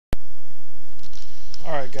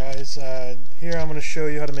Alright guys, here I'm going to show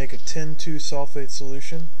you how to make a II sulfate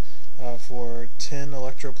solution for tin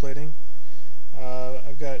electroplating.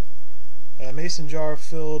 I've got a mason jar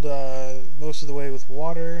filled most of the way with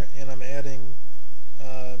water, and I'm adding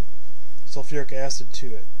sulfuric acid to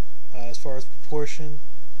it. As far as proportion,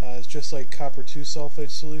 it's just like copper II sulfate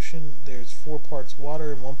solution. There's 4 parts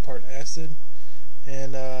water and 1 part acid.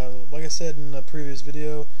 And like I said in the previous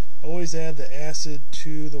video, always add the acid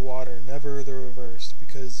to the water, never the reverse,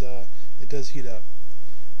 because it does heat up.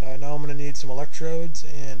 Now I'm going to need some electrodes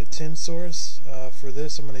and a tin source. For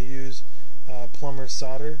this I'm going to use plumber's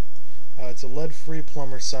solder. It's a lead-free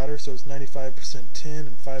plumber's solder, so it's 95% tin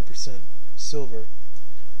and 5% silver.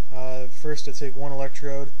 First I take one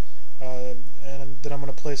electrode and then I'm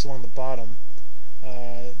going to place along the bottom.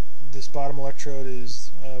 This bottom electrode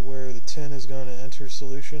is where the tin is going to enter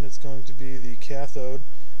solution. It's going to be the cathode.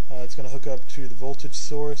 It's going to hook up to the voltage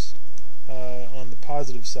source on the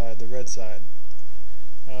positive side, the red side.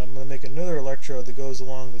 I'm going to make another electrode that goes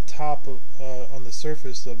along the top of, on the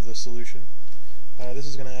surface of the solution. This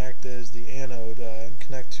is going to act as the anode and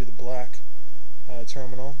connect to the black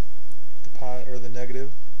terminal, the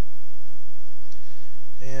negative.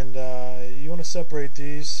 And you want to separate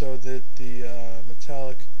these so that the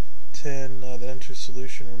metallic tin that enters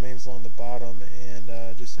solution remains along the bottom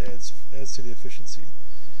and just adds to the efficiency.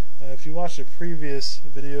 If you watched a previous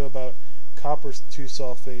video about copper II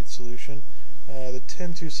sulfate solution, the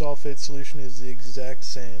tin II sulfate solution is the exact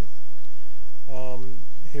same.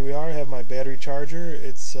 Here we are. I have my battery charger.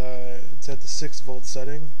 It's at the 6-volt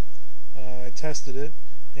setting. I tested it,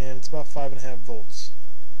 and it's about 5.5 volts.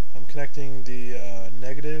 I'm connecting the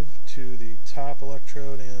negative to the top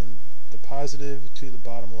electrode and the positive to the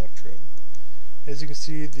bottom electrode. As you can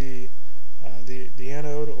see, the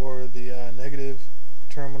anode or the negative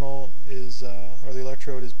terminal is, or the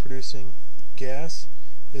electrode is producing gas.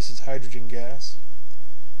 This is hydrogen gas.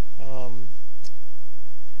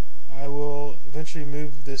 I will eventually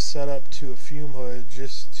move this setup to a fume hood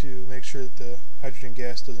just to make sure that the hydrogen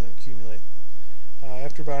gas doesn't accumulate.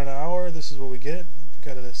 After about an hour, this is what we get.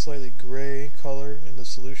 Got a slightly gray color in the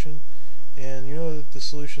solution, and you know that the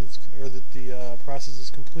solutions, or that the process is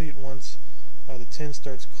complete once the tin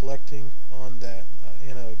starts collecting on that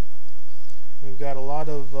anode. We've got a lot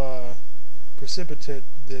of precipitate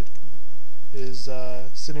that is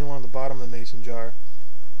sitting along the bottom of the mason jar.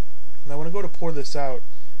 Now when I go to pour this out,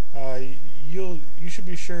 you should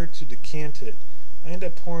be sure to decant it. I end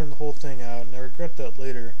up pouring the whole thing out, and I regret that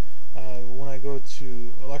later when I go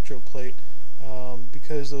to electroplate,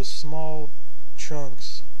 because those small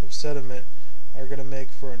chunks of sediment are going to make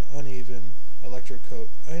for an uneven electrocoat.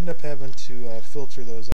 I end up having to filter those out.